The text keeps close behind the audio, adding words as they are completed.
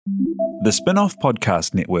The Spin-off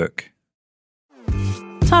Podcast Network.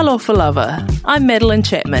 Talofa lava. I'm Madeline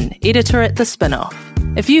Chapman, editor at The Spin-off.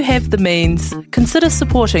 If you have the means, consider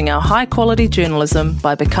supporting our high-quality journalism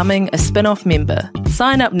by becoming a Spin-off member.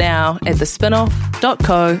 Sign up now at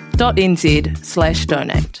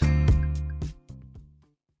thespinoff.co.nz/donate.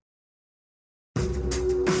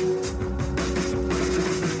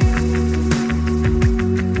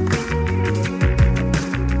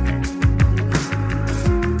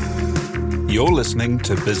 You're listening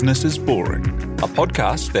to Business is Boring, a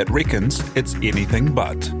podcast that reckons it's anything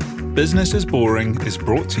but. Business is Boring is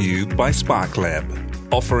brought to you by Spark Lab,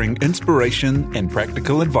 offering inspiration and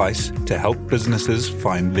practical advice to help businesses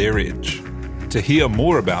find their edge. To hear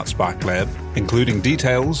more about Spark Lab, including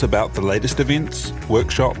details about the latest events,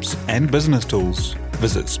 workshops, and business tools,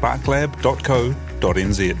 visit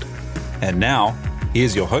sparklab.co.nz. And now,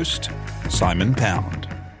 here's your host, Simon Pound.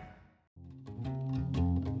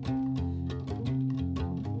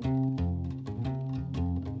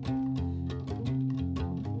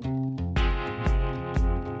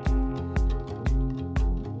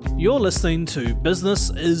 You're listening to Business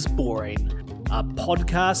is Boring, a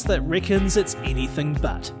podcast that reckons it's anything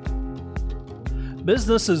but.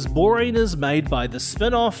 Business is Boring is made by The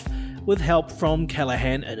Spin-off with help from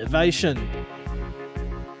Callaghan Innovation.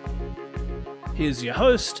 Here's your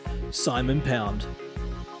host, Simon Pound.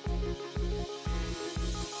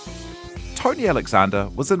 Tony Alexander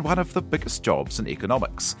was in one of the biggest jobs in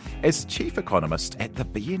economics as chief economist at the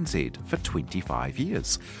BNZ for 25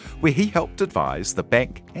 years, where he helped advise the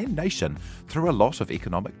bank and nation through a lot of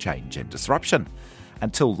economic change and disruption,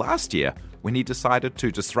 until last year when he decided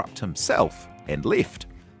to disrupt himself and left.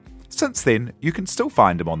 Since then, you can still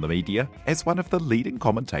find him on the media as one of the leading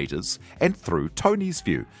commentators and through Tony's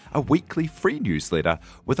View, a weekly free newsletter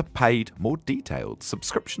with a paid, more detailed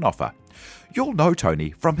subscription offer. You'll know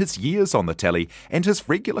Tony from his years on the telly and his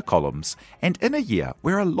regular columns, and in a year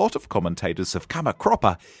where a lot of commentators have come a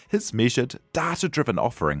cropper, his measured, data-driven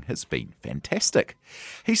offering has been fantastic.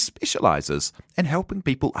 He specialises in helping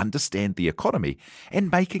people understand the economy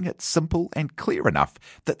and making it simple and clear enough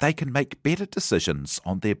that they can make better decisions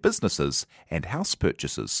on their businesses and house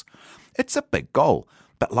purchases. It's a big goal,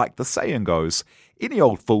 but like the saying goes, any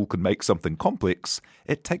old fool can make something complex.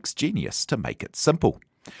 It takes genius to make it simple.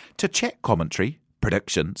 To chat commentary,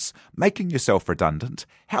 predictions, making yourself redundant,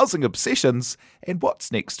 housing obsessions, and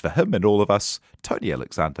what's next for him and all of us, Tony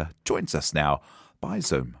Alexander joins us now by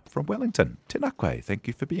Zoom from Wellington. Tēnā koe, thank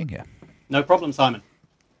you for being here. No problem, Simon.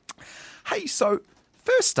 Hey, so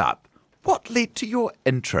first up, what led to your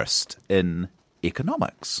interest in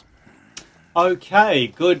economics? Okay,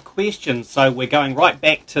 good question. So we're going right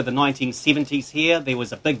back to the 1970s here. There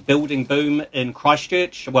was a big building boom in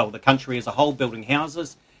Christchurch. Well, the country as a whole, building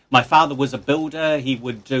houses. My father was a builder. He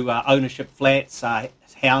would do ownership flats,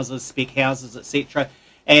 houses, spec houses, etc.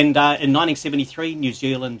 And in 1973, New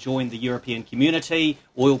Zealand joined the European community.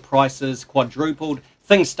 Oil prices quadrupled.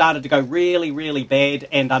 Things started to go really, really bad,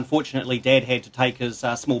 and unfortunately Dad had to take his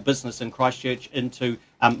small business in Christchurch into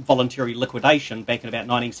voluntary liquidation back in about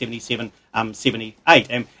 1977, 78.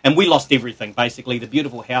 And we lost everything, basically. The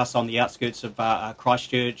beautiful house on the outskirts of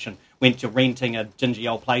Christchurch, and went to renting a dingy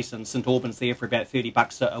old place in St Albans there for about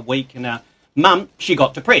 $30 a week. And Mum, she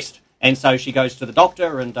got depressed. And so she goes to the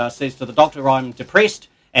doctor and says to the doctor, I'm depressed.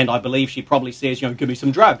 And I believe she probably says, give me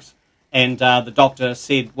some drugs. And the doctor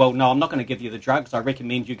said, well, no, I'm not going to give you the drugs. I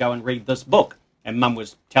recommend you go and read this book. And Mum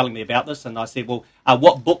was telling me about this, and I said, well,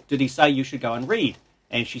 what book did he say you should go and read?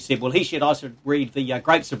 And she said, well, he said I should read The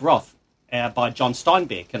Grapes of Wrath by John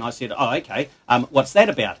Steinbeck. And I said, oh, okay, what's that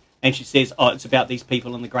about? And she says, oh, it's about these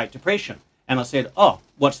people in the Great Depression. And I said, oh,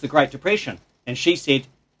 what's the Great Depression? And she said,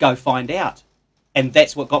 go find out. And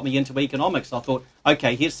that's what got me into economics. I thought,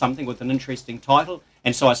 okay, here's something with an interesting title.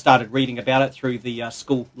 And so I started reading about it through the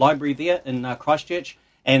school library there in Christchurch.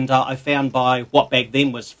 And I found by what back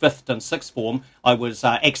then was 5th and 6th form, I was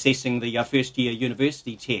accessing the first year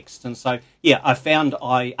university text. And so, yeah, I found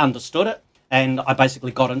I understood it. And I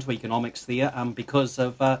basically got into economics there because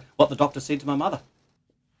of what the doctor said to my mother.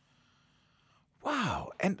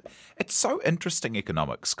 Wow, and it's so interesting,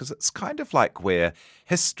 economics, because it's kind of like where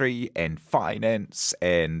history and finance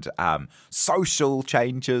and social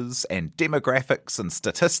changes and demographics and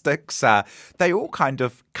statistics, they all kind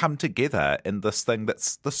of come together in this thing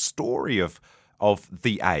that's the story of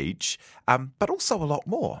the age, but also a lot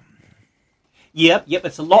more. Yep,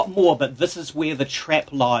 it's a lot more, but this is where the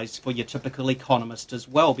trap lies for your typical economist as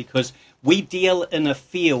well, because we deal in a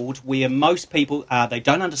field where most people, they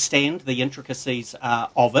don't understand the intricacies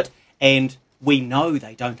of it, and we know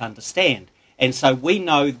they don't understand. And so we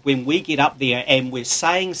know when we get up there and we're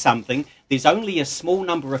saying something, there's only a small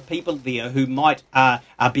number of people there who might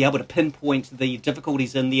be able to pinpoint the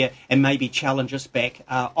difficulties in there and maybe challenge us back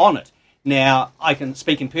on it. Now, I can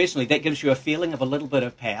speak personally, that gives you a feeling of a little bit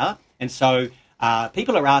of power. And so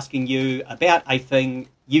people are asking you about a thing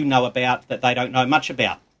you know about that they don't know much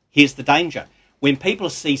about. Here's the danger. When people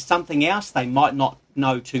see something else they might not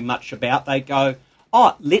know too much about, they go,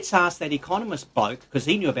 oh, let's ask that economist bloke because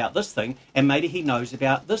he knew about this thing and maybe he knows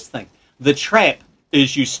about this thing. The trap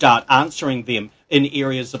is you start answering them in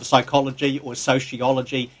areas of psychology or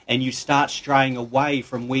sociology and you start straying away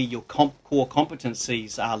from where your core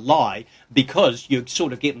competencies lie because you're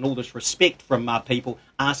sort of getting all this respect from people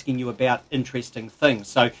asking you about interesting things.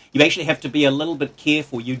 So you actually have to be a little bit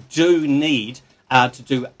careful. You do need to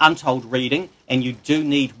do untold reading, and you do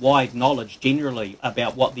need wide knowledge generally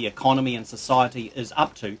about what the economy and society is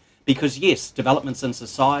up to, because yes, developments in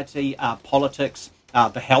society, politics,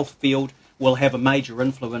 the health field will have a major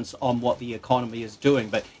influence on what the economy is doing,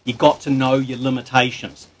 but you've got to know your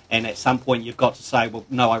limitations, and at some point you've got to say, well,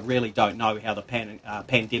 no, I really don't know how the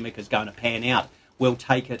pandemic is going to pan out. We'll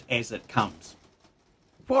take it as it comes.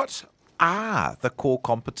 What are the core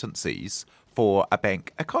competencies for a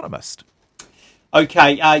bank economist?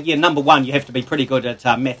 Okay, number one, you have to be pretty good at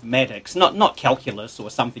mathematics, not calculus or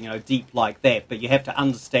something deep like that, but you have to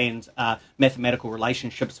understand mathematical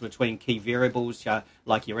relationships between key variables,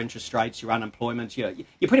 like your interest rates, your unemployment. You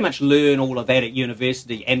pretty much learn all of that at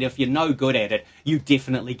university, and if you're no good at it, you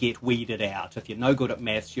definitely get weeded out. If you're no good at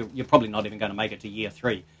maths, you're probably not even going to make it to year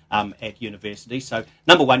 3 at university. So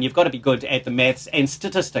number one, you've got to be good at the maths and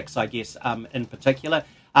statistics, I guess, in particular.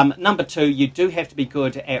 Number two, you do have to be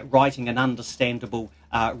good at writing an understandable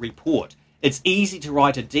report. It's easy to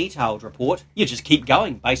write a detailed report. You just keep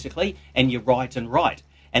going, basically, and you write and write.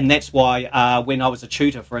 And that's why when I was a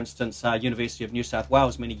tutor, for instance, University of New South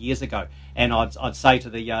Wales many years ago, and I'd say to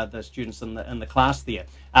the students in the class there,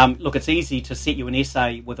 look, it's easy to set you an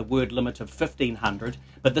essay with a word limit of 1,500,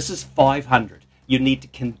 but this is 500. You need to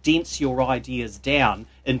condense your ideas down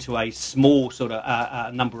into a small sort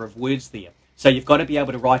of number of words there. So you've got to be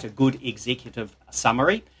able to write a good executive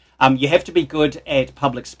summary. You have to be good at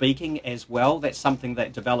public speaking as well. That's something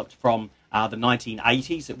that developed from the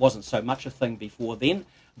 1980s. It wasn't so much a thing before then,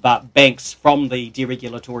 but banks from the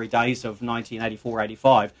deregulatory days of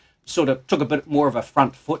 1984-85 sort of took a bit more of a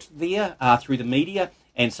front foot there through the media,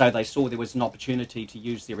 and so they saw there was an opportunity to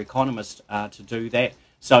use their economist to do that.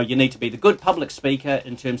 So you need to be the good public speaker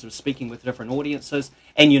in terms of speaking with different audiences,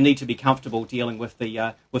 and you need to be comfortable dealing with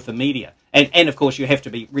the media. And of course, you have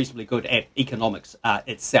to be reasonably good at economics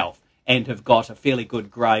itself, and have got a fairly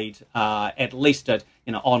good grade, at least at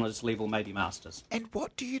honours level, maybe masters. And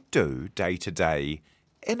what do you do day to day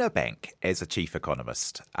in a bank as a chief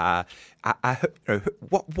economist? What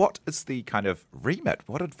is the kind of remit?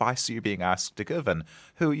 What advice are you being asked to give, and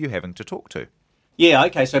who are you having to talk to? Yeah,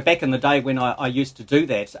 okay, so back in the day when I used to do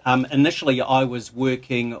that, initially I was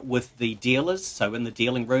working with the dealers, so in the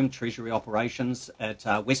dealing room, treasury operations at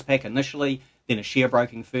Westpac initially, then a share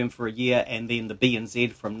broking firm for a year, and then the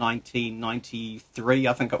BNZ from 1993,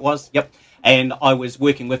 I think it was, yep. And I was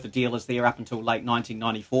working with the dealers there up until late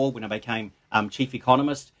 1994 when I became chief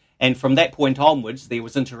economist. And from that point onwards, there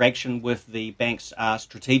was interaction with the bank's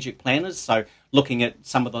strategic planners, so looking at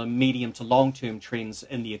some of the medium to long-term trends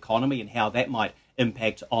in the economy and how that might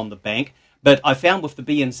impact on the bank. But I found with the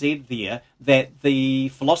BNZ there that the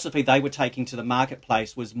philosophy they were taking to the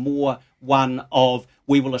marketplace was more one of,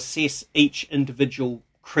 we will assess each individual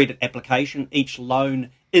credit application, each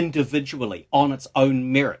loan individually on its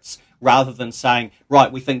own merits, rather than saying,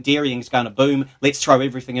 right, we think dairying is going to boom, let's throw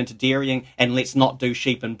everything into dairying and let's not do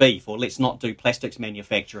sheep and beef, or let's not do plastics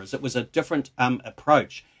manufacturers. It was a different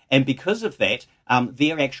approach. And because of that,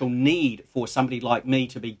 their actual need for somebody like me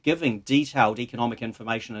to be giving detailed economic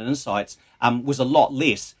information and insights was a lot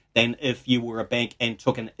less than if you were a bank and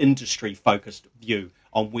took an industry-focused view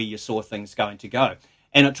on where you saw things going to go.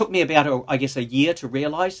 And it took me about, a year to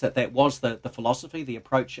realise that was the philosophy, the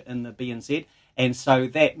approach in the BNZ. And so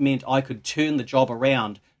that meant I could turn the job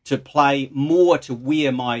around to play more to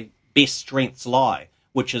where my best strengths lie,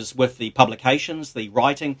 which is with the publications, the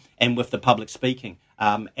writing, and with the public speaking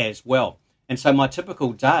as well. And so my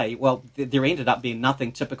typical day, well, there ended up being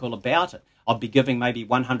nothing typical about it. I'd be giving maybe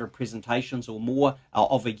 100 presentations or more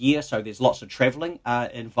of a year, so there's lots of travelling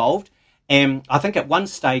involved. And I think at one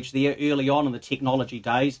stage there, early on in the technology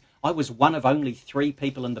days, I was one of only 3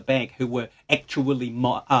 people in the bank who were actually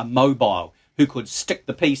mobile, who could stick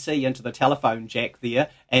the PC into the telephone jack there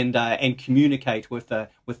and communicate with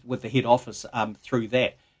the head office through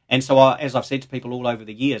that. And so, as I've said to people all over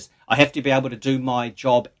the years, I have to be able to do my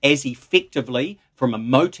job as effectively from a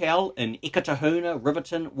motel in Ekatahuna,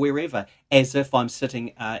 Riverton, wherever, as if I'm sitting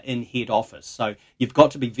in head office. So you've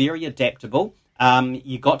got to be very adaptable.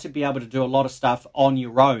 You've got to be able to do a lot of stuff on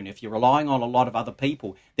your own. If you're relying on a lot of other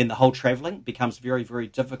people, then the whole travelling becomes very, very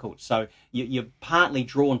difficult. So you're partly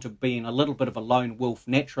drawn to being a little bit of a lone wolf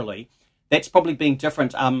naturally. That's probably been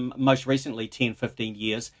different most recently, 10, 15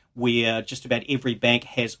 years, where just about every bank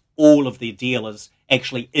has all of their dealers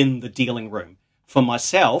actually in the dealing room. For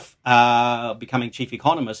myself, becoming chief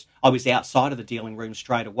economist, I was outside of the dealing room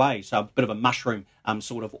straight away, so a bit of a mushroom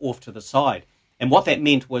sort of off to the side. And what that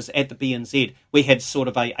meant was at the BNZ, we had sort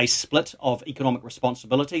of a split of economic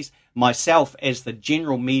responsibilities. Myself as the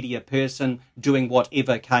general media person doing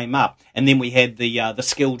whatever came up. And then we had the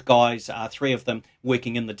skilled guys, three of them,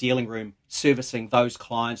 working in the dealing room, servicing those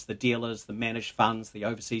clients, the dealers, the managed funds, the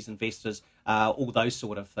overseas investors, all those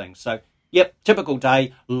sort of things. So, yep, typical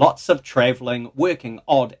day, lots of travelling, working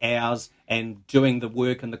odd hours and doing the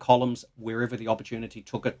work in the columns wherever the opportunity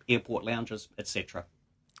took it, airport lounges, etc.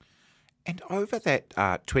 And over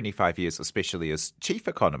that 25 years, especially as chief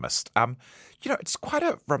economist, it's quite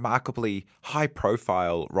a remarkably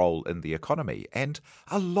high-profile role in the economy, and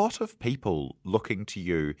a lot of people looking to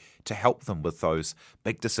you to help them with those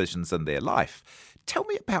big decisions in their life. Tell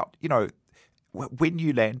me about, when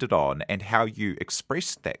you landed on and how you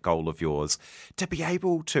expressed that goal of yours to be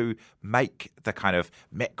able to make the kind of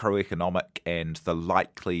macroeconomic and the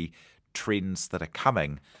likely trends that are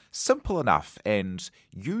coming simple enough and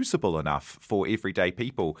usable enough for everyday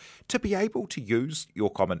people to be able to use your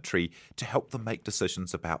commentary to help them make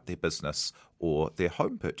decisions about their business or their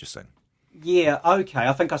home purchasing. Yeah, okay.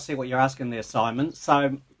 I think I see what you're asking there, Simon.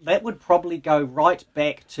 So that would probably go right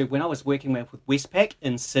back to when I was working with Westpac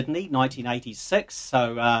in Sydney, 1986.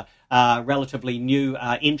 So relatively new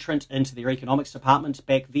entrant into their economics department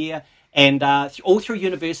back there. And all through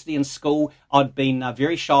university and school, I'd been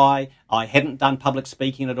very shy. I hadn't done public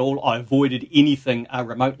speaking at all. I avoided anything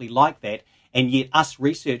remotely like that. And yet us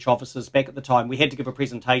research officers back at the time, we had to give a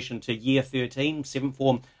presentation to year 13, 7th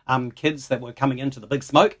form kids that were coming into the big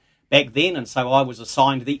smoke back then. And so I was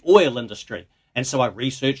assigned the oil industry. And so I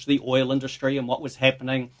researched the oil industry and what was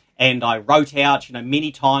happening. And I wrote out,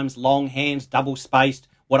 many times, longhand, double-spaced,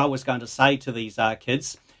 what I was going to say to these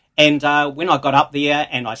kids. And when I got up there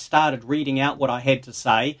and I started reading out what I had to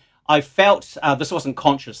say, I felt, this wasn't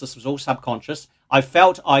conscious, this was all subconscious, I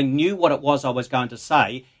felt I knew what it was I was going to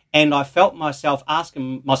say, and I felt myself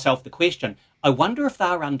asking myself the question, I wonder if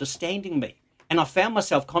they're understanding me. And I found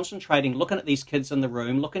myself concentrating, looking at these kids in the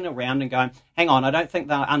room, looking around and going, hang on, I don't think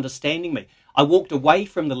they're understanding me. I walked away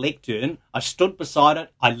from the lectern, I stood beside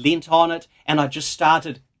it, I leant on it, and I just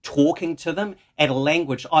started talking to them at a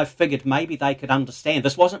language I figured maybe they could understand.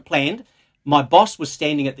 This wasn't planned. My boss was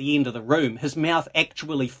standing at the end of the room. His mouth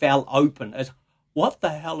actually fell open as, what the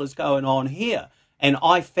hell is going on here? And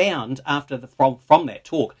I found from that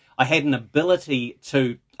talk, I had an ability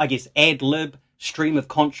to, ad-lib, stream of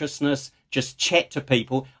consciousness, just chat to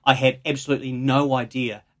people I had absolutely no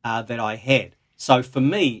idea that I had. So for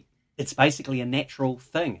me, it's basically a natural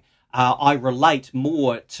thing. I relate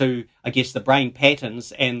more to, the brain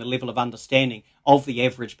patterns and the level of understanding of the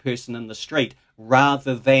average person in the street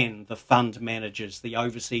rather than the fund managers, the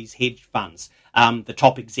overseas hedge funds, the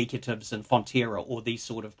top executives in Fonterra or these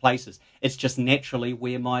sort of places. It's just naturally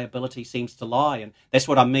where my ability seems to lie. And that's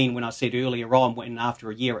what I mean when I said earlier on, when after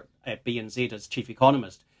a year at BNZ as chief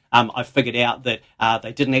economist, I figured out that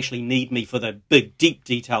they didn't actually need me for the big, deep,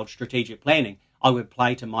 detailed strategic planning. I would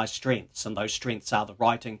play to my strengths, and those strengths are the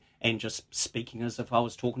writing and just speaking as if I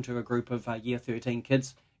was talking to a group of year 13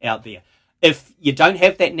 kids out there. If you don't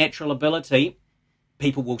have that natural ability,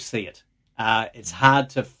 people will see it. It's hard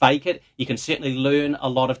to fake it. You can certainly learn a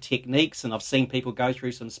lot of techniques, and I've seen people go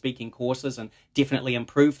through some speaking courses and definitely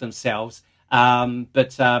improve themselves.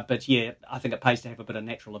 But yeah, I think it pays to have a bit of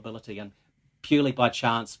natural ability, and purely by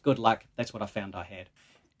chance, good luck, that's what I found I had.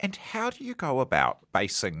 And how do you go about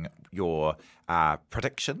basing your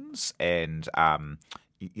predictions and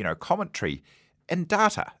commentary in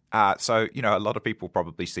data? So a lot of people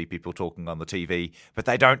probably see people talking on the TV, but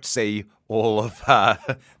they don't see all of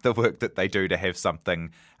the work that they do to have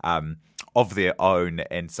something of their own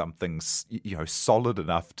and something solid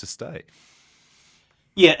enough to stay.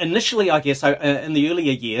 Yeah, initially, I guess, in the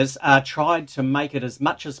earlier years, tried to make it as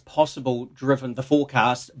much as possible driven the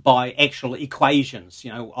forecast by actual equations.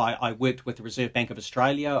 I worked with the Reserve Bank of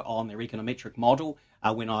Australia on their econometric model.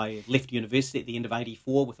 when I left university at the end of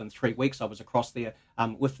 '84. Within 3 weeks, I was across there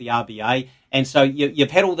with the RBA. And so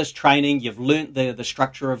you've had all this training, you've learnt the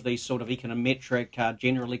structure of these sort of econometric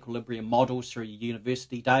general equilibrium models through your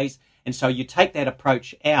university days. And so you take that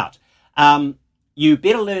approach out. You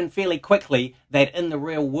better learn fairly quickly that in the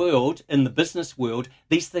real world, in the business world,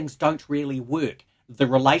 these things don't really work. The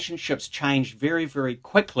relationships change very, very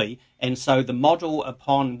quickly, and so the model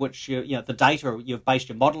upon which the data you've based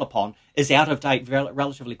your model upon is out of date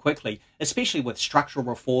relatively quickly, especially with structural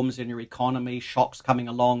reforms in your economy, shocks coming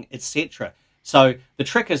along, etc. So the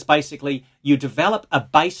trick is basically you develop a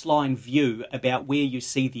baseline view about where you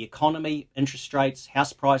see the economy, interest rates,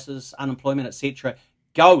 house prices, unemployment, etc.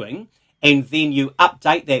 going, and then you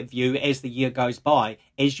update that view as the year goes by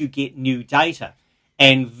as you get new data.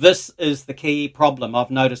 And this is the key problem I've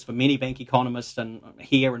noticed for many bank economists and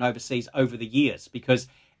here and overseas over the years, because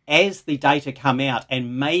as the data come out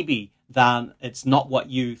and maybe then it's not what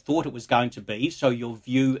you thought it was going to be, so your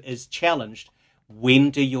view is challenged, when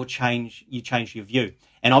do you change your view?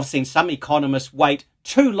 And I've seen some economists wait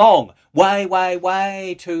too long,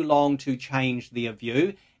 way too long to change their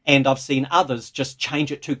view. And I've seen others just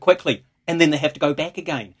change it too quickly, and then they have to go back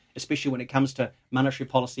again, especially when it comes to monetary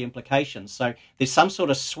policy implications. So there's some sort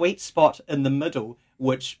of sweet spot in the middle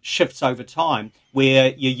which shifts over time,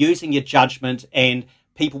 where you're using your judgment and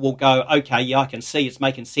people will go, okay, yeah, I can see it's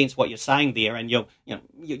making sense what you're saying there, and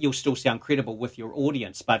you'll still sound credible with your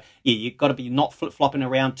audience. But yeah, you've got to be not flip-flopping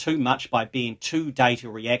around too much by being too data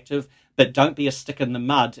reactive. But don't be a stick in the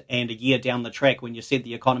mud and a year down the track when you said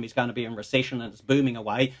the economy's going to be in recession and it's booming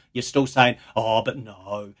away, you're still saying, oh, but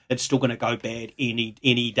no, it's still going to go bad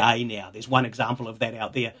any day now. There's one example of that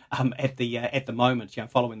out there at the moment,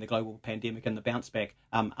 following the global pandemic and the bounce back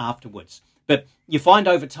afterwards. But you find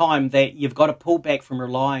over time that you've got to pull back from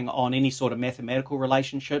relying on any sort of mathematical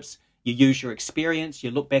relationships. You use your experience,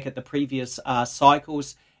 you look back at the previous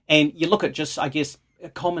cycles, and you look at just, I guess,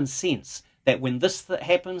 common sense that when this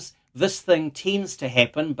happens, this thing tends to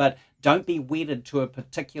happen, but don't be wedded to a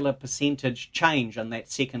particular percentage change on that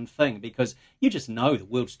second thing, because you just know the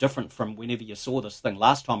world's different from whenever you saw this thing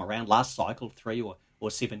last time around, last cycle, 3 or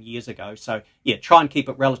 7 years ago. So, yeah, try and keep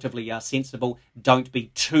it relatively sensible. Don't be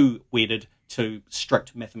too wedded to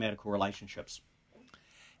strict mathematical relationships.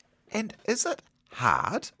 And is it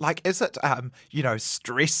hard? Like, is it,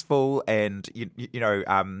 stressful and,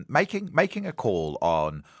 making a call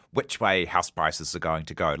on which way house prices are going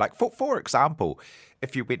to go? Like, for example,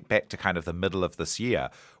 if you went back to kind of the middle of this year,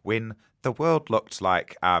 when the world looked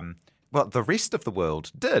like, the rest of the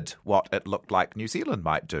world did what it looked like New Zealand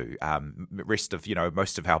might do. Rest of,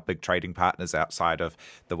 most of our big trading partners outside of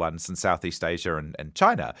the ones in Southeast Asia and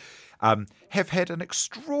China have had an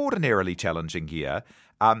extraordinarily challenging year.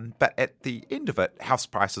 But at the end of it, house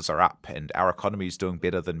prices are up and our economy is doing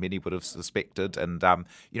better than many would have suspected. And,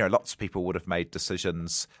 lots of people would have made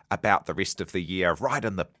decisions about the rest of the year right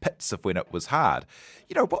in the pits of when it was hard.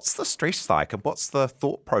 What's the stress like, and what's the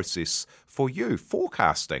thought process for you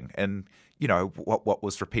forecasting in, what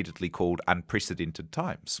was repeatedly called unprecedented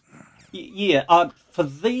times? Yeah, for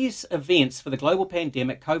these events, for the global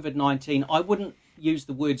pandemic, COVID-19, I wouldn't use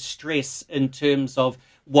the word stress in terms of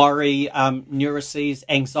worry, neuroses,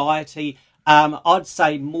 anxiety. I'd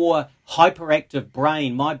say more hyperactive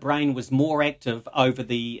brain. My brain was more active over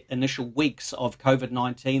the initial weeks of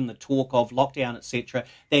COVID-19, the talk of lockdown, etc.,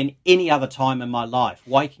 than any other time in my life.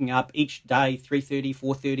 Waking up each day, 3:30,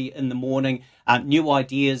 4:30 in the morning, new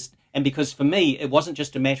ideas. And because for me, it wasn't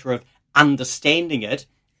just a matter of understanding it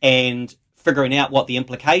and figuring out what the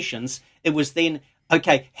implications, it was then,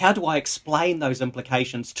 okay, how do I explain those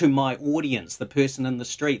implications to my audience, the person in the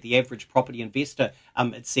street, the average property investor,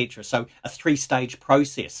 etc.? So a 3-stage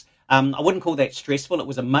process. I wouldn't call that stressful. It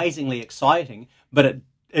was amazingly exciting, but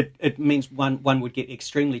it means one would get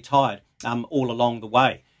extremely tired all along the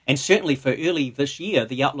way. And certainly for early this year,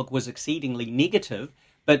 the outlook was exceedingly negative.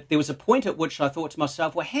 But there was a point at which I thought to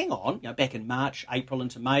myself, well, hang on, back in March, April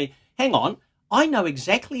into May, hang on, I know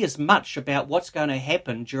exactly as much about what's going to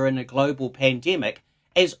happen during a global pandemic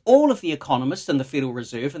as all of the economists in the Federal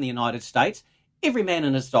Reserve in the United States, every man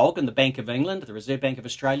and his dog in the Bank of England, the Reserve Bank of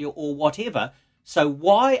Australia, or whatever. So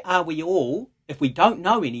why are we all, if we don't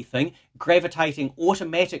know anything, gravitating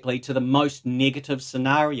automatically to the most negative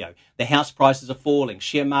scenario? The house prices are falling,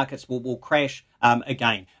 share markets will crash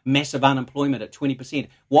again, massive unemployment at 20%.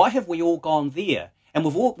 Why have we all gone there? And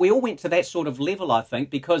we all went to that sort of level, I think,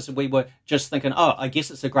 because we were just thinking, oh, I guess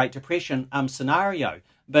it's a Great Depression scenario.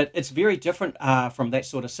 But it's very different from that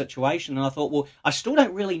sort of situation. And I thought, well, I still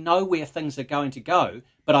don't really know where things are going to go,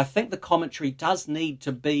 but I think the commentary does need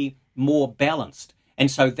to be more balanced. And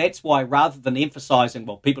so that's why, rather than emphasising,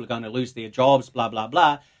 well, people are going to lose their jobs, blah, blah,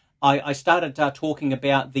 blah, I started talking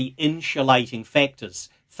about the insulating factors,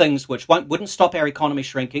 things which wouldn't stop our economy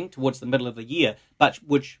shrinking towards the middle of the year, but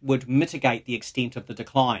which would mitigate the extent of the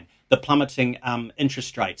decline. The plummeting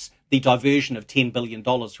interest rates, the diversion of $10 billion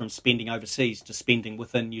from spending overseas to spending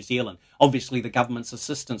within New Zealand, obviously the government's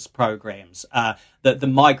assistance programs, the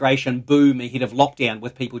migration boom ahead of lockdown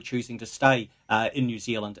with people choosing to stay in New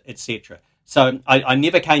Zealand, etc. So I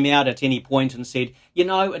never came out at any point and said,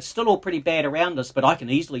 it's still all pretty bad around us, but I can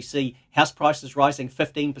easily see house prices rising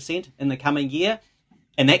 15% in the coming year.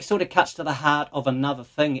 And that sort of cuts to the heart of another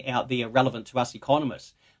thing out there relevant to us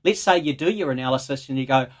economists. Let's say you do your analysis and you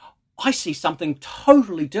go, I see something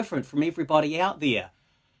totally different from everybody out there.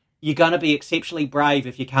 You're going to be exceptionally brave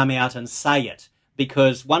if you come out and say it,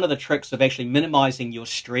 because one of the tricks of actually minimising your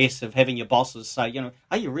stress of having your bosses say,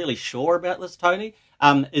 are you really sure about this, Tony?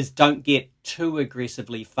 Is don't get too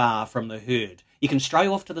aggressively far from the herd. You can stray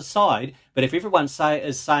off to the side, but if everyone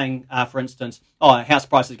is saying, for instance, house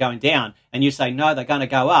prices are going down, and you say, no, they're going to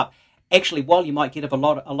go up, actually, while you might get a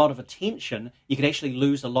lot of attention, you could actually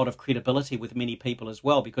lose a lot of credibility with many people as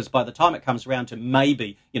well, because by the time it comes around to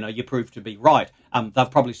maybe, you prove to be right, they've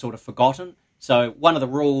probably sort of forgotten. So one of the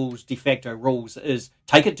rules, de facto rules, is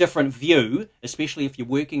take a different view, especially if you're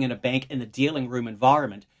working in a bank in a dealing room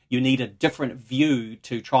environment. You need a different view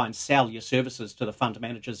to try and sell your services to the fund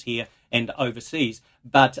managers here and overseas.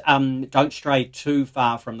 But don't stray too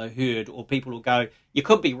far from the herd, or people will go, you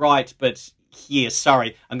could be right, but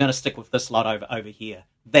sorry, I'm going to stick with this lot over here.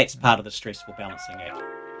 That's part of the stressful balancing act.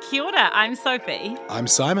 Kia ora, I'm Sophie. I'm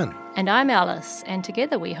Simon. And I'm Alice, and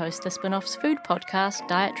together we host the Spin-Off's food podcast,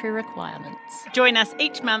 Dietary Requirements. Join us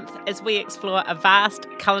each month as we explore a vast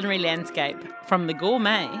culinary landscape, from the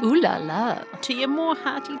gourmet Ooh la la to your more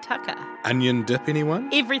hearty tucker. Onion dip, anyone?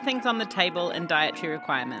 Everything's on the table in Dietary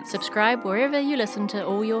Requirements. Subscribe wherever you listen to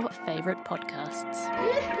all your favourite podcasts.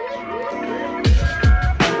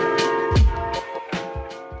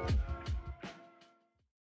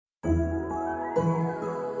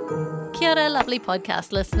 Kia ora, lovely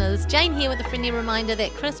podcast listeners. Jane here with a friendly reminder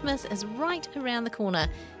that Christmas is right around the corner.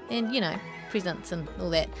 And, presents and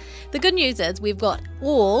all that. The good news is we've got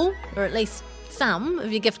all, or at least some,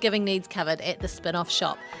 of your gift-giving needs covered at the Spin-Off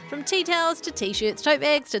shop. From tea towels to t-shirts, tote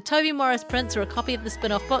bags to Toby Morris prints or a copy of the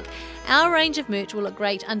Spin-Off book, our range of merch will look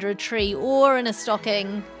great under a tree or in a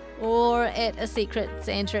stocking or at a secret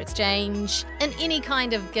Santa exchange. In any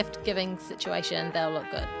kind of gift-giving situation, they'll look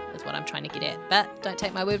good, is what I'm trying to get at. But don't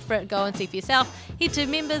take my word for it, go and see for yourself. Head to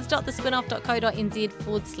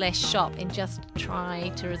members.thespinoff.co.nz/shop and just try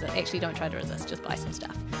to resist. Actually, don't try to resist, just buy some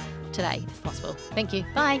stuff today if possible. Thank you.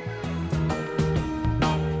 Bye.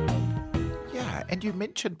 Yeah, and you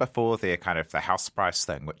mentioned before there kind of the house price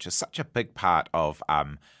thing, which is such a big part of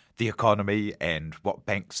the economy and what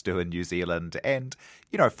banks do in New Zealand. And,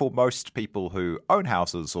 for most people who own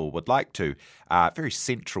houses or would like to, very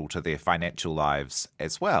central to their financial lives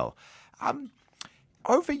as well.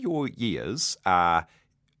 Over your years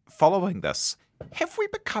following this, have we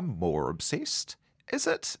become more obsessed? Is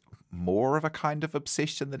it more of a kind of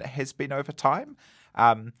obsession than it has been over time?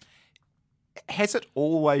 Has it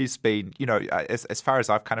always been, as far as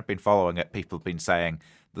I've kind of been following it, people have been saying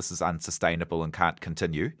this is unsustainable and can't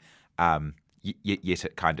continue, yet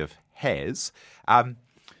it kind of has.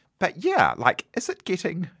 But yeah, is it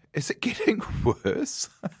getting worse?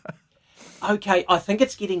 Okay, I think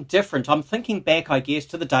it's getting different. I'm thinking back, I guess,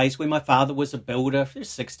 to the days when my father was a builder, the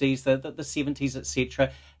 60s, the 70s, etc.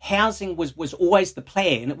 Housing was always the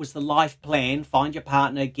plan. It was the life plan. Find your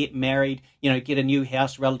partner, get married, get a new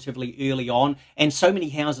house relatively early on. And so many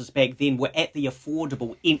houses back then were at the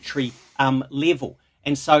affordable entry level.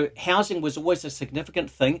 And so housing was always a significant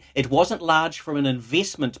thing. It wasn't large from an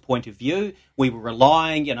investment point of view. We were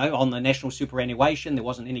relying, on the national superannuation. There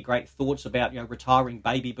wasn't any great thoughts about, retiring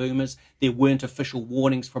baby boomers. There weren't official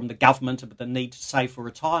warnings from the government about the need to save for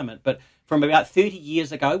retirement. But from about 30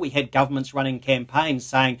 years ago, we had governments running campaigns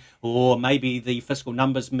saying, maybe the fiscal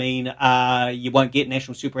numbers mean you won't get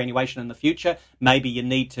national superannuation in the future. Maybe you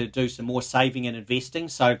need to do some more saving and investing.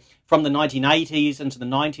 So from the 1980s into the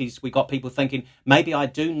 90s, we got people thinking, maybe I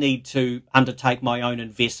do need to undertake my own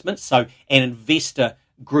investments. So an investor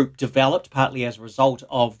group developed partly as a result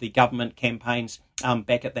of the government campaigns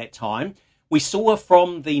back at that time. We saw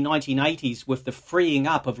from the 1980s with the freeing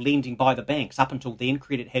up of lending by the banks. Up until then,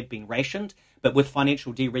 credit had been rationed, but with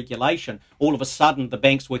financial deregulation, all of a sudden the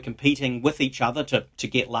banks were competing with each other to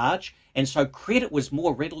get large. And so credit was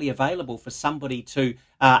more readily available for somebody to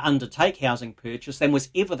undertake housing purchase than was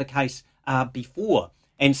ever the case before.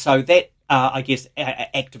 And so that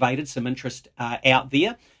activated some interest out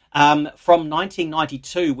there. From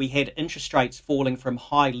 1992, we had interest rates falling from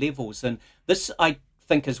high levels, and this, I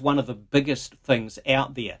think, is one of the biggest things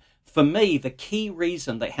out there. For me, the key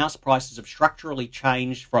reason that house prices have structurally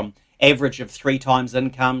changed from average of 3 times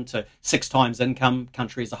income to 6 times income,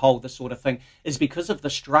 country as a whole, this sort of thing, is because of the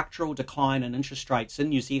structural decline in interest rates in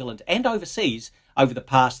New Zealand and overseas over the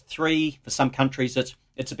past 3, for some countries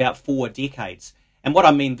it's about 4 decades. And what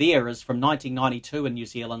I mean there is from 1992 in New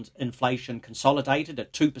Zealand, inflation consolidated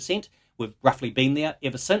at 2%. We've roughly been there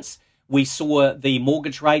ever since. We saw the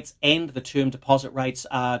mortgage rates and the term deposit rates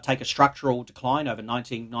take a structural decline over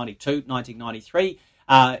 1992, 1993.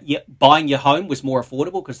 Buying your home was more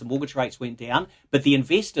affordable because the mortgage rates went down, but the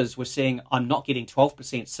investors were saying, I'm not getting 12%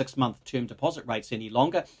 6-month term deposit rates any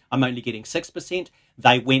longer. I'm only getting 6%.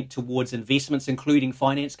 They went towards investments, including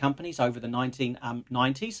finance companies, over the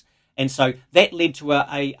 1990s. And so that led to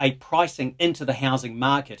a pricing into the housing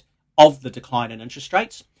market of the decline in interest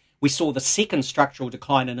rates. We saw the second structural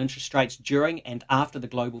decline in interest rates during and after the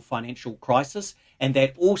global financial crisis, and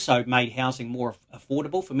that also made housing more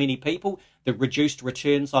affordable for many people. The reduced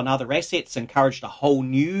returns on other assets encouraged a whole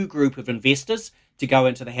new group of investors to go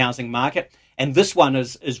into the housing market. And this one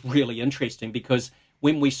is really interesting because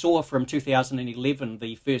when we saw from 2011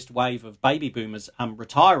 the first wave of baby boomers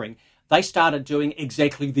retiring, they started doing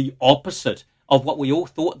exactly the opposite of what we all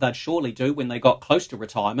thought they'd surely do when they got close to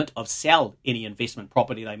retirement, of sell any investment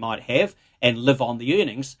property they might have and live on the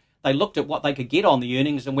earnings. They looked at what they could get on the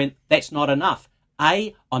earnings and went, that's not enough.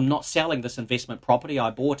 A, I'm not selling this investment property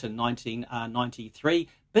I bought in 1993.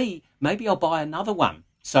 B, maybe I'll buy another one.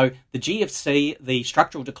 So the GFC, the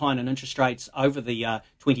structural decline in interest rates over the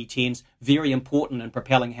 2010s, very important in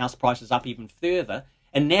propelling house prices up even further.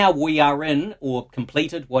 And now we are in, or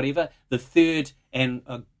completed, whatever, the third and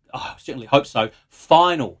I certainly hope so,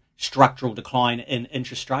 final structural decline in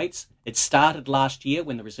interest rates. It started last year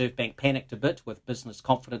when the Reserve Bank panicked a bit with business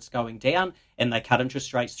confidence going down, and they cut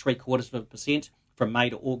interest rates 0.75% from May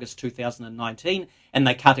to August 2019, and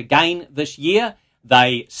they cut again this year.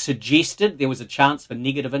 They suggested there was a chance for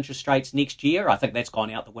negative interest rates next year. I think that's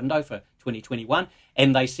gone out the window for 2021.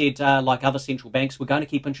 And they said, like other central banks, we're going to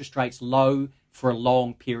keep interest rates low for a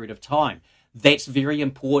long period of time. That's very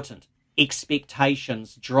important.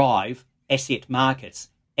 Expectations drive asset markets,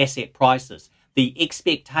 asset prices. The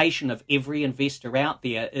expectation of every investor out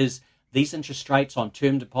there is these interest rates on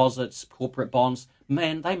term deposits, corporate bonds,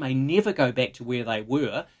 man, they may never go back to where they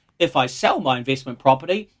were. If I sell my investment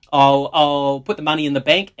property, I'll put the money in the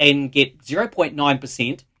bank and get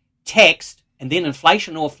 0.9% taxed, and then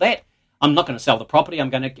inflation off that. I'm not going to sell the property. I'm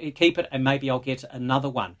going to keep it, and maybe I'll get another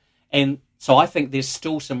one. And so I think there's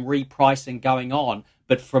still some repricing going on.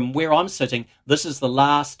 But from where I'm sitting, this is the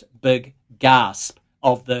last big gasp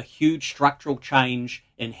of the huge structural change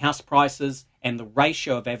in house prices and the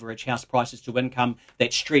ratio of average house prices to income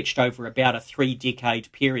that stretched over about a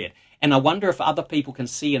 3-decade period. And I wonder if other people can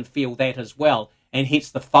see and feel that as well. And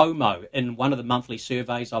hence the FOMO. In one of the monthly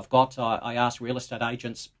surveys I've got, I asked real estate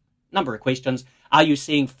agents a number of questions. Are you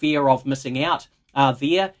seeing fear of missing out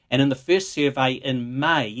there? And in the first survey in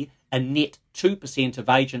May, a net 2% of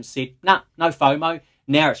agents said, no FOMO.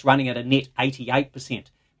 Now it's running at a net 88%.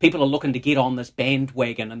 People are looking to get on this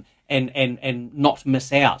bandwagon and not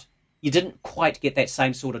miss out. You didn't quite get that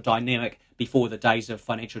same sort of dynamic before the days of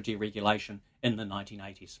financial deregulation in the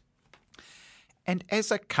 1980s. And as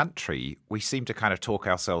a country, we seem to kind of talk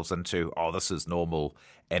ourselves into, this is normal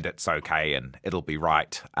and it's okay and it'll be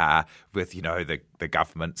right, with, the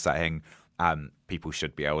government saying people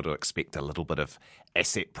should be able to expect a little bit of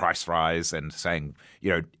asset price rise and saying,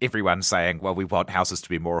 everyone's saying, well, we want houses to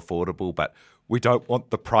be more affordable, but we don't want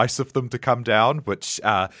the price of them to come down, which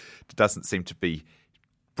doesn't seem to be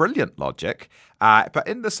brilliant logic. But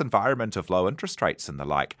in this environment of low interest rates and the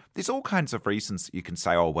like, there's all kinds of reasons you can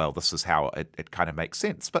say, this is how it kind of makes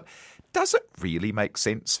sense. But does it really make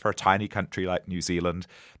sense for a tiny country like New Zealand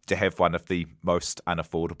to have one of the most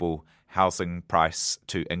unaffordable housing price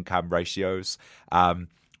to income ratios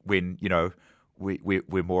when,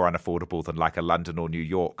 we're more unaffordable than like a London or New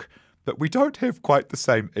York? But we don't have quite the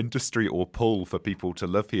same industry or pull for people to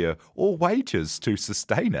live here or wages to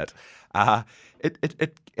sustain it.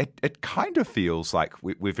 It kind of feels like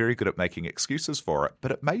we're very good at making excuses for it,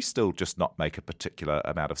 but it may still just not make a particular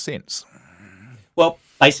amount of sense. Well,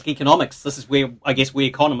 basic economics. This is where I guess we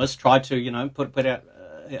economists try to, put out,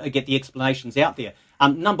 get the explanations out there.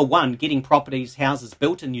 Number one, getting houses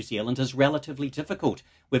built in New Zealand is relatively difficult.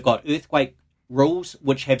 We've got earthquake rules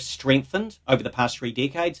which have strengthened over the past 3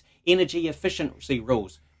 decades, energy efficiency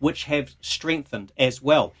rules which have strengthened as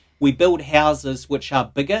well. We build houses which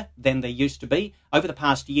are bigger than they used to be. Over the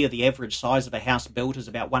past year, the average size of a house built is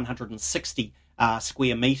about 160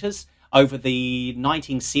 square metres. Over the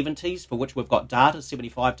 1970s, for which we've got data,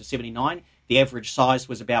 75 to 79, the average size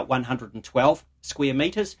was about 112 square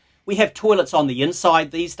metres. We have toilets on the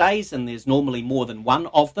inside these days, and there's normally more than one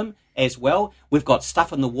of them as well. We've got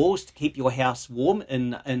stuff in the walls to keep your house warm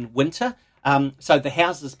in winter. So the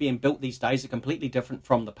houses being built these days are completely different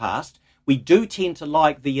from the past. We do tend to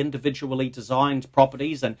like the individually designed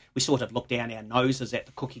properties, and we sort of look down our noses at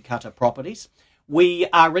the cookie cutter properties. We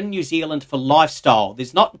are in New Zealand for lifestyle.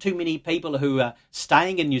 There's not too many people who are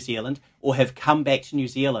staying in New Zealand or have come back to New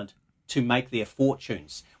Zealand to make their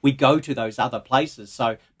fortunes. We go to those other places.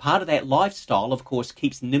 So part of that lifestyle, of course,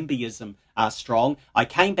 keeps NIMBYism strong. I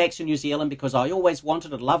came back to New Zealand because I always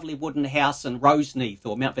wanted a lovely wooden house in Roseneath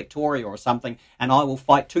or Mount Victoria or something, and I will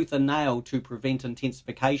fight tooth and nail to prevent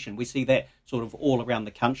intensification. We see that sort of all around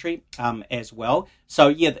the country as well. So,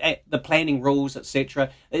 yeah, the planning rules, etc.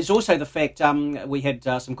 There's also the fact we had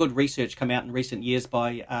some good research come out in recent years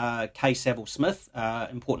by Kay Saville-Smith,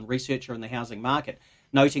 important researcher in the housing market,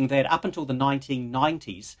 noting that up until the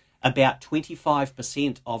 1990s, about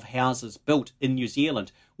 25% of houses built in New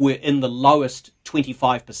Zealand were in the lowest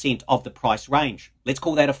 25% of the price range. Let's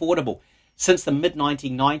call that affordable. Since the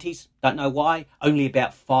mid-1990s, don't know why, only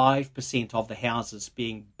about 5% of the houses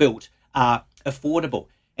being built are affordable.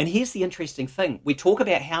 And here's the interesting thing. We talk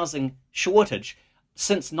about housing shortage.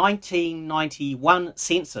 Since 1991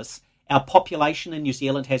 census, our population in New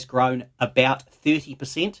Zealand has grown about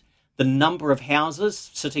 30%. The number of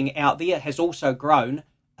houses sitting out there has also grown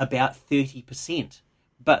about 30%.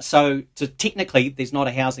 But so technically, there's not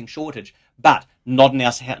a housing shortage, but not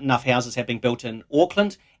enough houses have been built in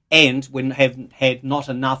Auckland, and we have had not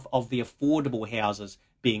enough of the affordable houses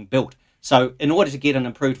being built. So in order to get an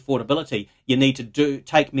improved affordability, you need to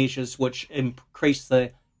take measures which increase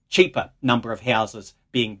the cheaper number of houses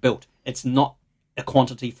being built. It's not a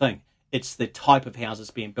quantity thing. It's the type of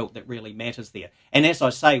houses being built that really matters there. And as I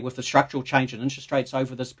say, with the structural change in interest rates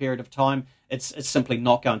over this period of time, it's simply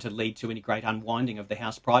not going to lead to any great unwinding of the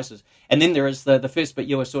house prices. And then there is the first bit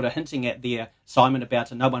you were sort of hinting at there, Simon,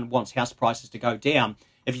 about no one wants house prices to go down.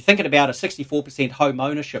 If you're thinking about a 64% home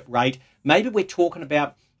ownership rate, maybe we're talking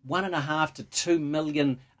about 1.5 to 2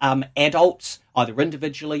 million adults, either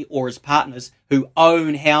individually or as partners, who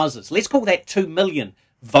own houses. Let's call that 2 million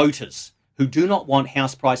voters who do not want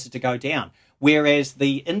house prices to go down. Whereas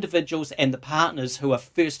the individuals and the partners who are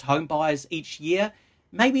first home buyers each year,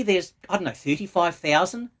 maybe there's,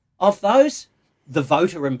 35,000 of those. The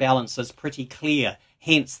voter imbalance is pretty clear.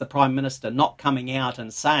 Hence the Prime Minister not coming out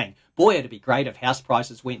and saying, boy, it'd be great if house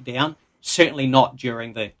prices went down. Certainly not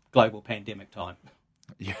during the global pandemic time.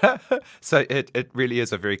 Yeah, so it really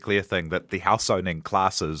is a very clear thing that the house-owning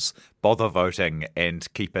classes bother voting and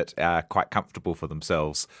keep it quite comfortable for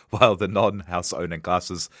themselves, while the non-house-owning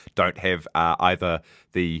classes don't have either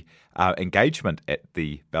the engagement at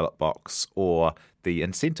the ballot box or the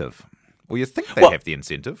incentive. Well, you think they have the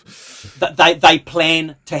incentive. They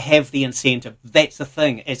plan to have the incentive. That's the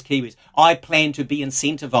thing as Kiwis. I plan to be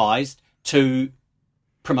incentivised to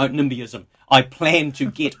promote NIMBYism. I plan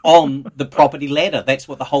to get on the property ladder. That's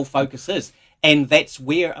what the whole focus is. And that's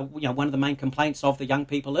where one of the main complaints of the young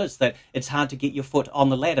people is that it's hard to get your foot on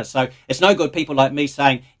the ladder. So it's no good people like me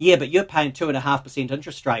saying, yeah, but you're paying 2.5%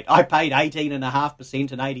 interest rate. I paid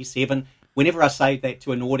 18.5% in 87. Whenever I say that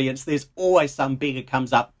to an audience, there's always some beggar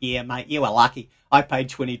comes up, yeah, mate, you were lucky. I paid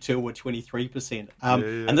 22 or 23%.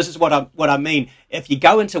 And this is what I mean. If you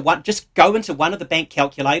go into one of the bank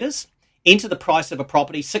calculators, enter the price of a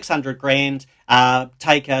property, 600 grand,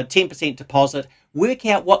 take a 10% deposit, work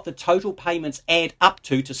out what the total payments add up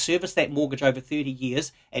to service that mortgage over 30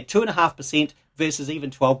 years at 2.5% versus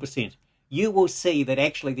even 12%. You will see that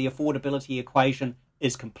actually the affordability equation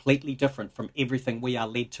is completely different from everything we are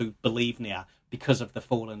led to believe now because of the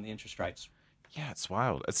fall in the interest rates. Yeah, it's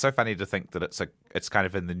wild. It's so funny to think that it's kind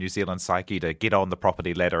of in the New Zealand psyche to get on the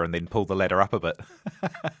property ladder and then pull the ladder up a bit.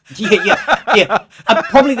 Yeah.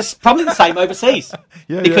 Probably the same overseas.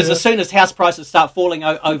 Because as soon as house prices start falling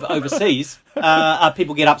overseas,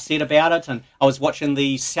 people get upset about it. And I was watching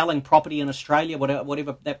the Selling Property in Australia,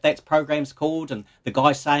 whatever that program's called, and the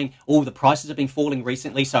guy saying, the prices have been falling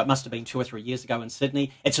recently, so it must have been 2 or 3 years ago in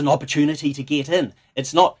Sydney. It's an opportunity to get in.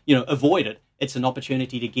 It's not, avoid it. It's an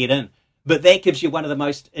opportunity to get in. But that gives you one of the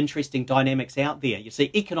most interesting dynamics out there. You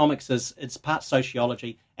see, economics it's part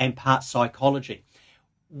sociology and part psychology.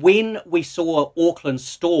 When we saw Auckland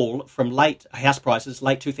stall from late house prices,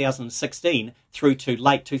 late 2016 through to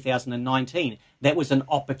late 2019, That was an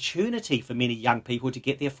opportunity for many young people to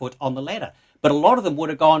get their foot on the ladder. But a lot of them would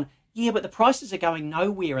have gone, yeah, but the prices are going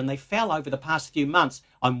nowhere and they fell over the past few months.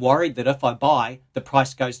 I'm worried that if I buy, the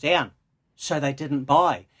price goes down. So they didn't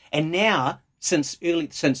buy. And now, since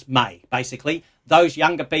May, basically, those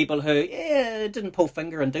younger people who didn't pull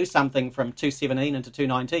finger and do something from 2017 into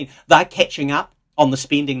 2019, they're catching up on the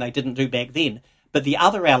spending they didn't do back then. But the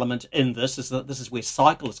other element in this is that this is where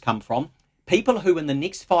cycles come from. People who in the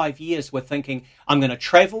next 5 years were thinking, I'm going to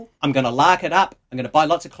travel, I'm going to lark it up, I'm going to buy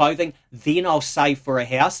lots of clothing, then I'll save for a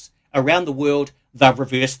house. Around the world, they've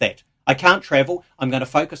reversed that. I can't travel, I'm going to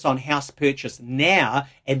focus on house purchase now,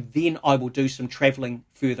 and then I will do some travelling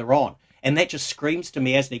further on. And that just screams to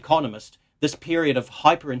me as an economist, this period of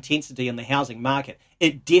hyper-intensity in the housing market,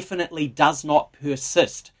 it definitely does not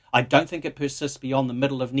persist. I don't think it persists beyond the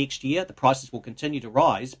middle of next year. The prices will continue to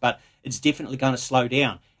rise, but it's definitely going to slow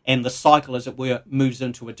down. And the cycle, as it were, moves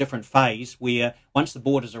into a different phase where once the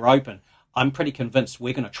borders are open, I'm pretty convinced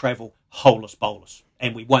we're going to travel holus bolus,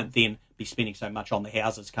 and we won't then be spending so much on the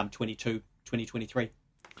houses come 2023.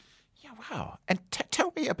 Yeah, wow. And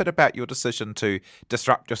tell me a bit about your decision to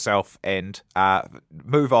disrupt yourself and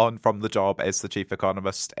move on from the job as the chief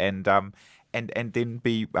economist and then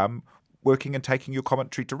be working and taking your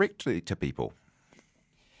commentary directly to people.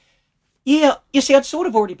 Yeah, you see, I'd sort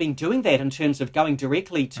of already been doing that in terms of going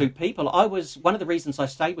directly to people. One of the reasons I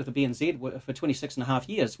stayed with the BNZ for 26 and a half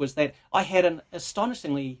years was that I had an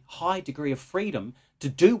astonishingly high degree of freedom to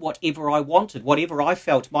do whatever I wanted, whatever I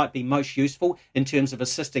felt might be most useful in terms of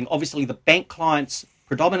assisting, obviously, the bank clients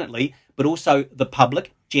predominantly, but also the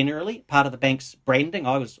public generally, part of the bank's branding.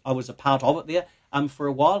 I was a part of it there for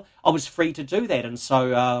a while. I was free to do that. And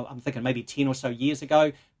so I'm thinking maybe 10 or so years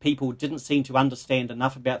ago, people didn't seem to understand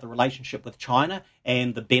enough about the relationship with China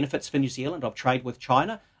and the benefits for New Zealand of trade with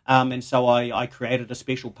China. And so I created a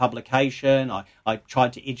special publication. I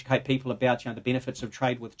tried to educate people about the benefits of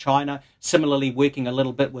trade with China. Similarly, working a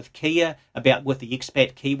little bit with Kia with the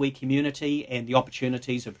expat Kiwi community and the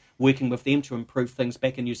opportunities of working with them to improve things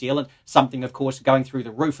back in New Zealand. Something, of course, going through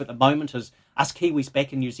the roof at the moment is us Kiwis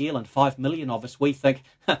back in New Zealand, 5 million of us. We think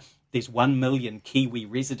there's 1 million Kiwi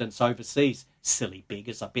residents overseas. Silly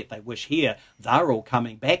beggars, I bet they wish here. They're all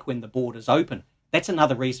coming back when the borders open. That's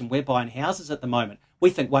another reason we're buying houses at the moment. We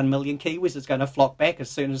think 1 million Kiwis is going to flock back as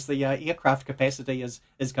soon as the aircraft capacity is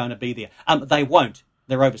going to be there. They won't.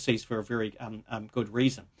 They're overseas for a very good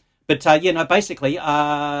reason. But, basically,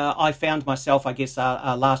 I found myself, I guess,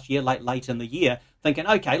 last year, late in the year, thinking,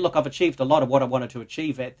 okay, look, I've achieved a lot of what I wanted to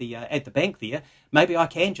achieve at the bank there. Maybe I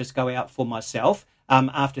can just go out for myself.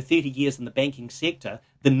 After 30 years in the banking sector,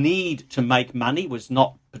 the need to make money was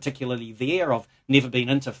not particularly there. I've never been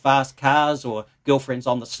into fast cars or girlfriends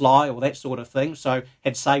on the sly or that sort of thing, so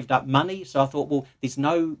had saved up money. So I thought, well, there's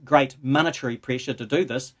no great monetary pressure to do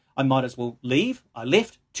this. I might as well leave. I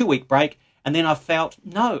left, 2-week break, and then I felt,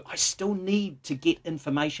 no, I still need to get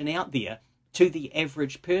information out there to the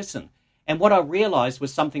average person. And what I realised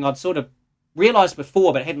was something I'd sort of realised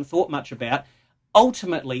before but hadn't thought much about.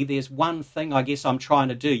 Ultimately, there's one thing I guess I'm trying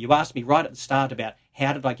to do. You asked me right at the start about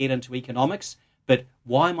how did I get into economics, but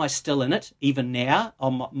why am I still in it, even now,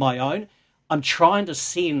 on my own? I'm trying to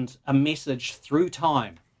send a message through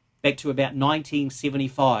time, back to about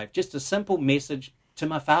 1975, just a simple message to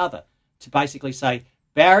my father, to basically say,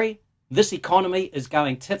 Barry, this economy is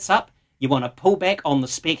going tits up. You want to pull back on the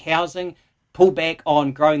spec housing, pull back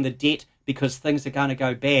on growing the debt because things are going to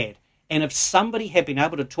go bad. And if somebody had been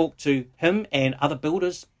able to talk to him and other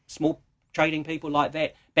builders, small trading people like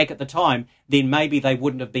that back at the time, then maybe they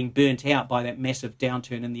wouldn't have been burnt out by that massive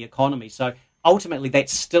downturn in the economy. So ultimately,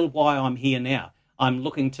 that's still why I'm here now. I'm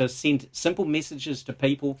looking to send simple messages to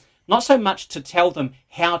people, not so much to tell them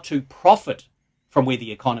how to profit from where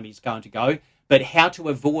the economy is going to go, but how to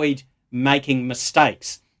avoid making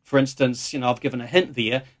mistakes. For instance, I've given a hint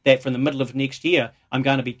there that from the middle of next year, I'm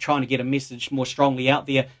going to be trying to get a message more strongly out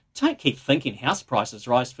there. Don't keep thinking house prices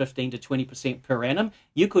rise 15 to 20% per annum.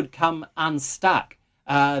 You could come unstuck.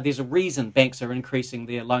 There's a reason banks are increasing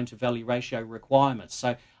their loan-to-value ratio requirements.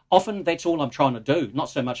 So often that's all I'm trying to do, not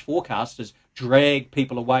so much forecast as drag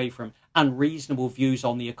people away from unreasonable views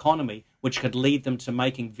on the economy, which could lead them to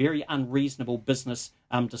making very unreasonable business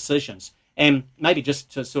decisions. And maybe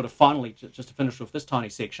just to sort of finally, just to finish off this tiny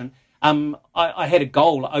section, I had a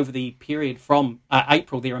goal over the period from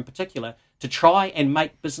April there in particular to try and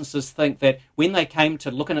make businesses think that when they came to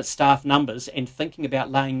looking at staff numbers and thinking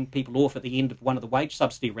about laying people off at the end of one of the wage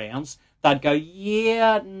subsidy rounds, they'd go,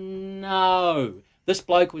 yeah, no. This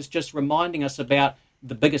bloke was just reminding us about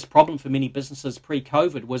the biggest problem for many businesses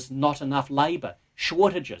pre-COVID was not enough labour,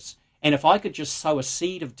 shortages. And if I could just sow a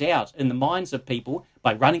seed of doubt in the minds of people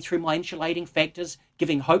by running through my insulating factors,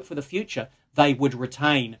 giving hope for the future, they would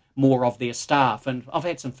retain more of their staff. And I've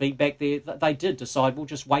had some feedback there that they did decide we'll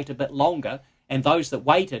just wait a bit longer. And those that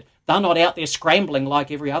waited, they're not out there scrambling like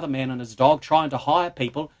every other man and his dog trying to hire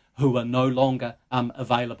people who are no longer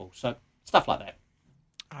available. So stuff like that.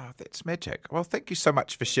 Oh, that's magic. Well, thank you so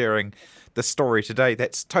much for sharing the story today.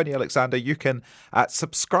 That's Tony Alexander. You can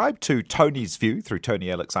subscribe to Tony's View through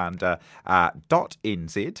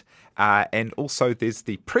tonyalexander.nz. And also there's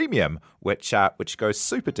the premium, which goes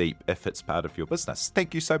super deep if it's part of your business.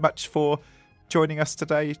 Thank you so much for joining us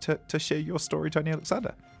today to share your story, Tony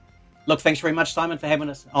Alexander. Look, thanks very much, Simon, for having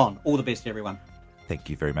us on. All the best, everyone. Thank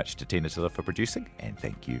you very much to Tina Tiller for producing, and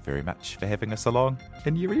thank you very much for having us along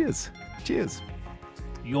in your ears. Cheers.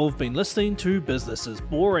 You've been listening to Business is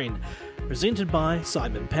Boring, presented by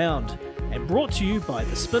Simon Pound, and brought to you by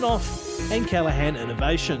The Spin-Off and Callaghan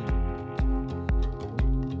Innovation.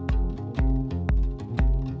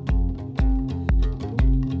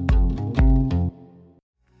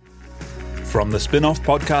 From the Spin-Off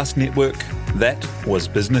Podcast Network, that was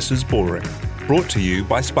Business is Boring, brought to you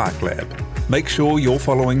by SparkLab. Make sure you're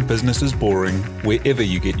following Business is Boring wherever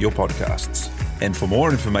you get your podcasts. And for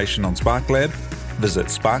more information on SparkLab, visit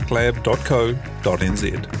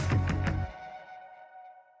sparklab.co.nz.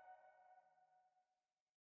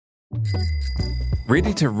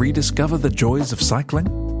 Ready to rediscover the joys of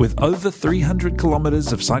cycling? With over 300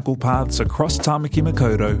 kilometres of cycle paths across Tamaki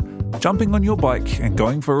Makaurau, jumping on your bike and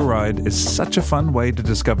going for a ride is such a fun way to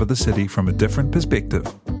discover the city from a different perspective.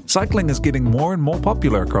 Cycling is getting more and more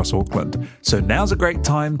popular across Auckland, so now's a great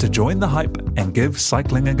time to join the hype and give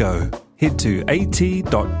cycling a go. Head to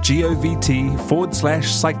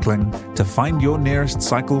at.govt/cycling to find your nearest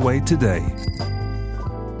cycleway today.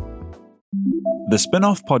 The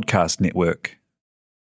Spin-Off Podcast Network.